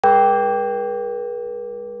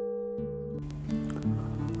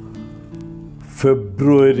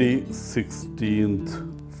February 16th,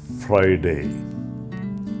 Friday.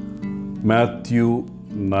 Mathew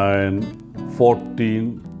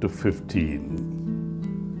 9:14-15.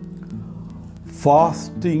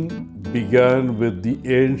 Fasting began with the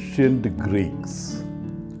ancient Greeks,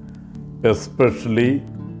 especially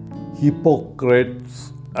Hippocrates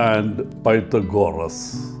and Pythagoras.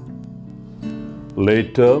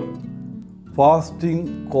 Later, fasting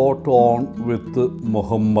caught on with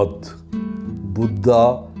Muhammad, Buddha,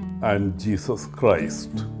 and Jesus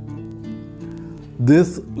Christ. This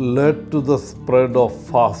led to the spread of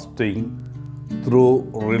fasting through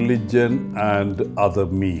religion and other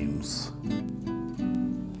means.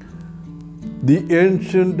 The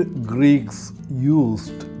ancient Greeks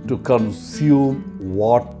used to consume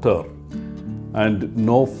water and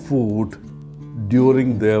no food during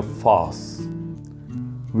their fasts,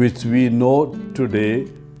 which we know today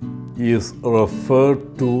is referred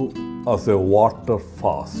to as a water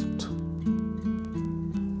fast.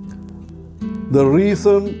 The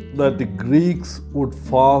reason that the Greeks would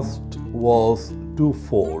fast was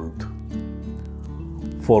twofold: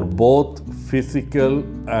 for both physical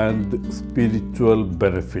and spiritual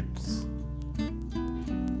benefits.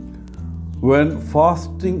 When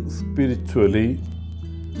fasting spiritually,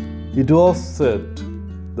 it was said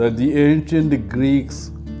that the ancient Greeks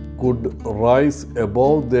could rise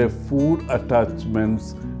above their food attachments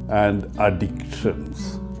and addictions.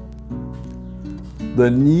 The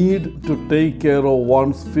need to take care of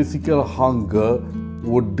one's physical hunger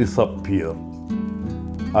would disappear,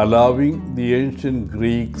 allowing the ancient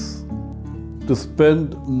Greeks to spend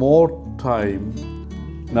more time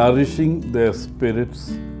nourishing their spirits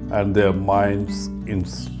and their minds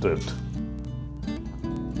instead.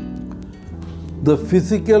 The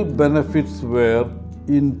physical benefits were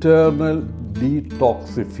internal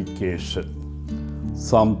detoxification,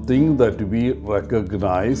 something that we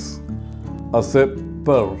recognize as a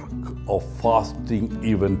perk of fasting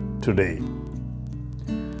even today.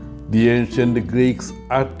 The ancient Greeks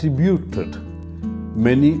attributed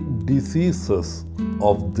many diseases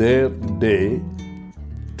of their day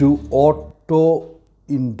to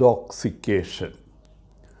auto-intoxication,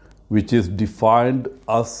 which is defined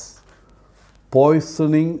as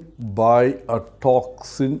poisoning by a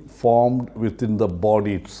toxin formed within the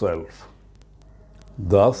body itself.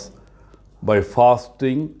 Thus, by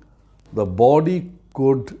fasting, the body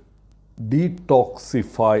could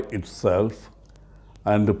detoxify itself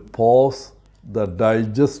and pause the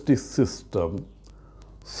digestive system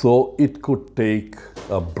so it could take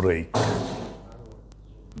a break.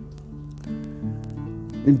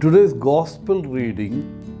 In today's Gospel reading,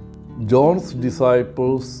 John's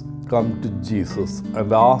disciples come to Jesus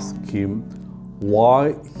and ask him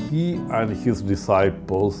why he and his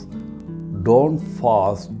disciples don't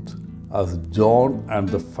fast as John and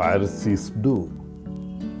the Pharisees do.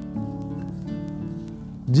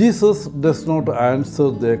 Jesus does not answer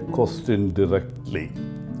their question directly.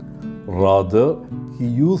 Rather, he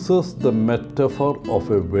uses the metaphor of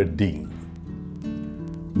a wedding.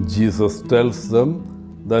 Jesus tells them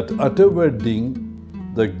that at a wedding,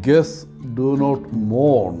 the guests do not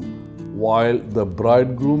mourn while the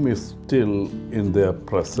bridegroom is still in their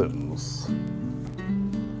presence.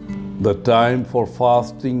 The time for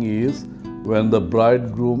fasting is when the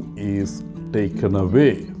bridegroom is taken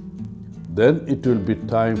away. Then it will be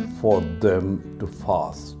time for them to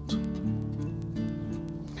fast.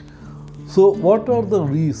 So, what are the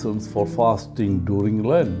reasons for fasting during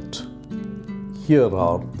Lent? Here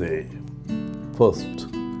are they. First,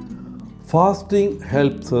 fasting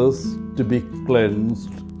helps us to be cleansed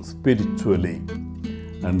spiritually,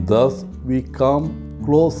 and thus we come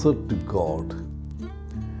closer to God.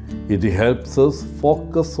 It helps us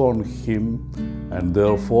focus on Him, and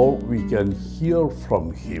therefore we can hear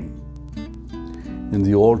from Him. In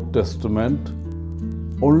the Old Testament,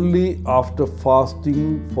 only after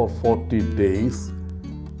fasting for 40 days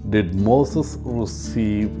did Moses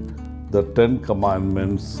receive the 10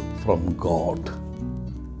 Commandments from God.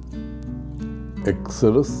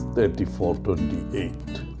 Exodus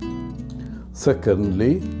 34:28.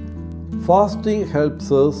 Secondly, fasting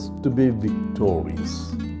helps us to be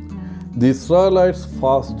victorious. The Israelites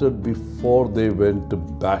fasted before they went to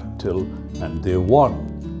battle and they won.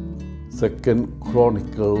 2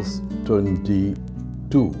 Chronicles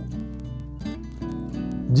 22.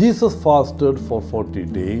 Jesus fasted for 40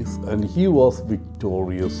 days and he was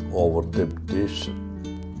victorious over temptation.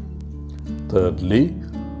 Thirdly,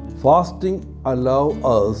 fasting allows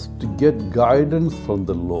us to get guidance from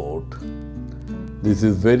the Lord. This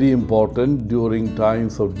is very important during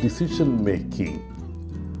times of decision making.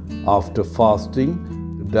 After fasting,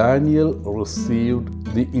 Daniel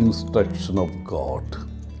received the instruction of God.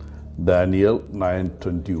 Daniel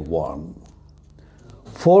 9:21.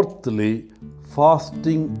 Fourthly,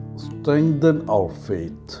 fasting strengthens our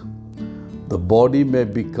faith. The body may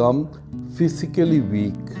become physically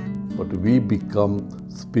weak, but we become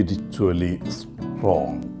spiritually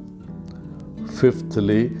strong.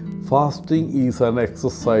 Fifthly, fasting is an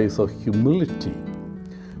exercise of humility.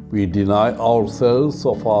 We deny ourselves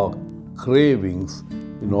of our cravings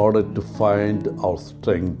in order to find our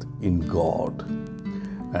strength in God.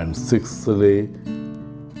 And sixthly,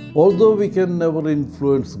 although we can never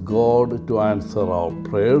influence God to answer our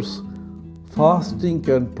prayers, fasting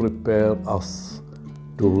can prepare us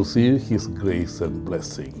to receive His grace and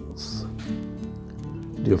blessings.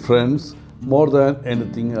 Dear friends, more than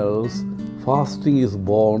anything else, fasting is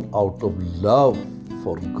born out of love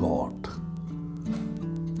for God.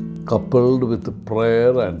 Coupled with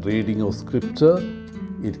prayer and reading of Scripture,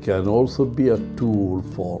 it can also be a tool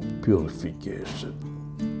for purification.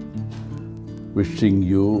 Wishing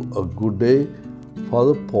you a good day,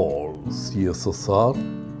 Father Paul, CSSR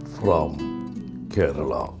from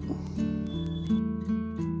Kerala.